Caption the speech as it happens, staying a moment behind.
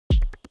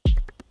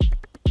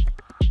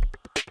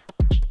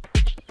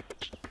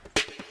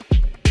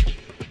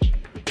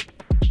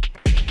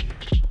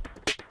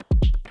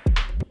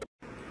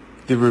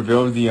The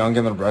Reveal of the Young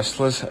and the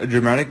Restless, a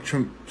dramatic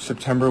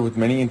September with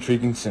many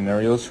intriguing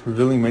scenarios,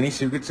 revealing many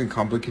secrets and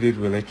complicated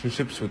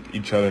relationships with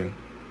each other.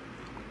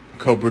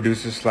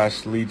 Co-producer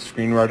slash lead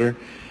screenwriter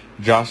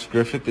Josh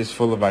Griffith is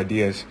full of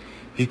ideas.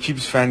 He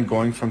keeps fans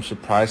going from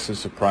surprise to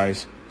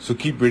surprise, so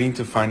keep reading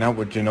to find out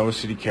what Genoa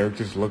City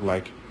characters look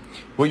like,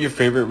 what your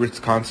favorite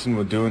Wisconsin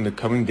will do in the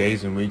coming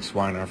days and weeks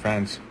while our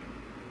fans.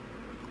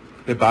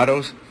 The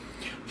battles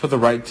for the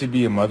right to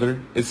be a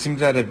mother. It seems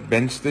that if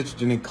Ben Stitch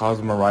didn't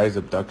cause Mariah's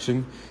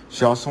abduction,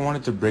 she also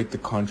wanted to break the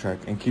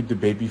contract and keep the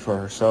baby for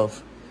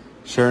herself.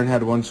 Sharon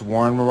had once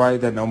warned Mariah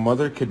that no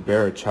mother could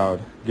bear a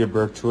child, give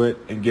birth to it,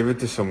 and give it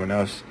to someone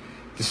else.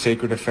 The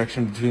sacred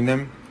affection between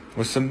them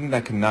was something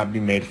that could not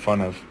be made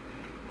fun of.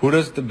 Who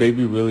does the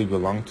baby really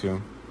belong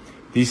to?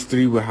 These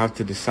three will have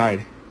to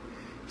decide.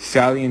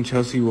 Sally and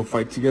Chelsea will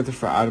fight together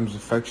for Adam's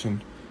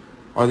affection.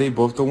 Are they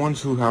both the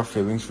ones who have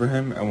feelings for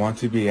him and want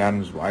to be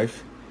Adam's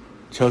wife?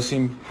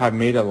 Chelsea had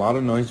made a lot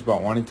of noise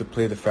about wanting to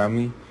play the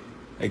family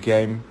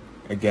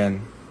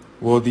again.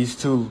 Will these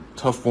two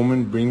tough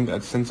women bring a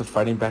sense of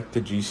fighting back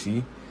to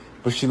GC?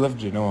 But she loved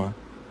Genoa.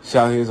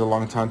 Sally has a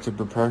long time to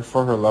prepare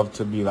for her love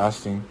to be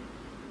lasting.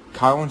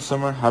 Kyle and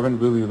Summer haven't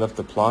really left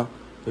the plot.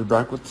 They're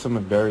back with some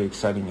very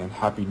exciting and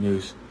happy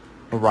news.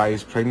 Mariah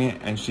is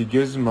pregnant, and she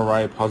gives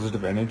Mariah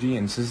positive energy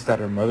and says that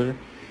her mother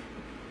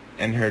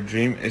and her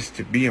dream is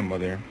to be a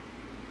mother.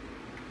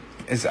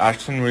 Is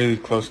Ashton really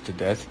close to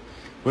death?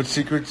 What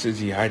secrets is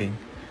he hiding?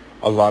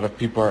 A lot of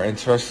people are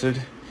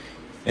interested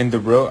in the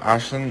real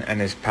Ashton and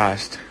his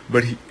past,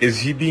 but is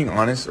he being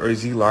honest or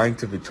is he lying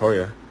to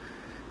Victoria?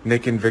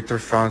 Nick and Victor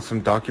found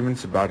some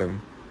documents about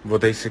him. Will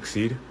they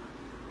succeed?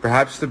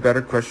 Perhaps the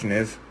better question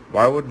is,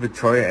 why would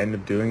Victoria end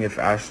up doing if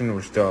Ashton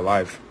were still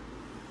alive?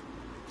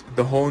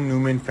 The whole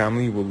Newman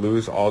family will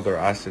lose all their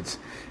assets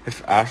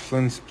if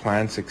Ashton's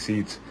plan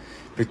succeeds.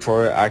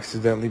 Victoria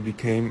accidentally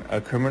became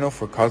a criminal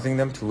for causing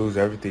them to lose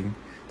everything.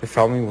 The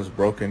family was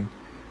broken,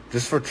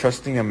 just for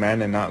trusting a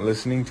man and not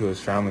listening to his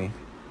family.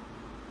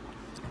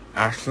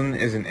 Ashton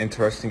is an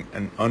interesting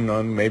and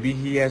unknown. Maybe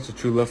he has a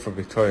true love for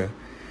Victoria,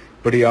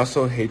 but he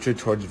also hatred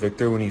towards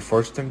Victor when he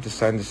forced him to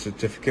sign the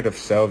certificate of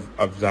sale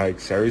of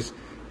Zyxares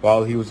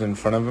while he was in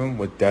front of him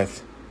with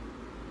death.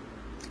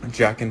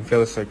 Jack and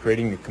Phyllis are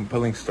creating a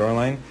compelling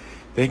storyline.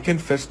 They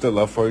confess their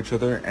love for each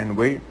other and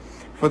wait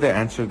for the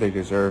answer they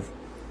deserve.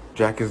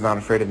 Jack is not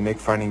afraid of Nick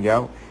finding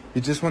out. He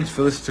just wants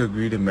Phyllis to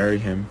agree to marry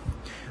him.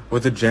 Will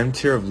the gem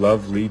tier of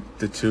love lead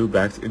the two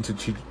back into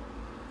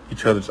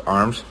each other's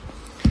arms?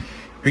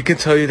 We can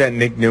tell you that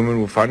Nick Newman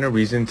will find a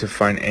reason to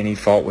find any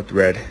fault with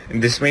Red,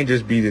 and this may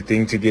just be the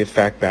thing to get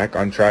Fact back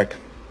on track.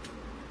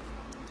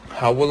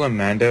 How will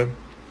Amanda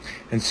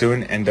and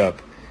Susan end up?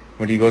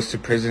 When he goes to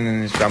prison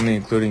and his family,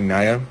 including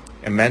Naya,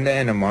 Amanda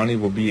and Amani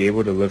will be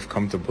able to live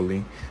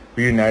comfortably,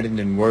 reunited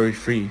and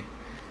worry-free.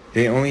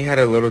 They only had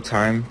a little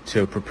time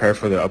to prepare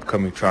for the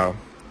upcoming trial.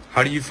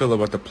 How do you feel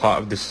about the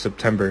plot of this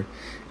September?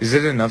 Is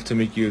it enough to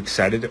make you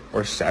excited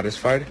or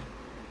satisfied?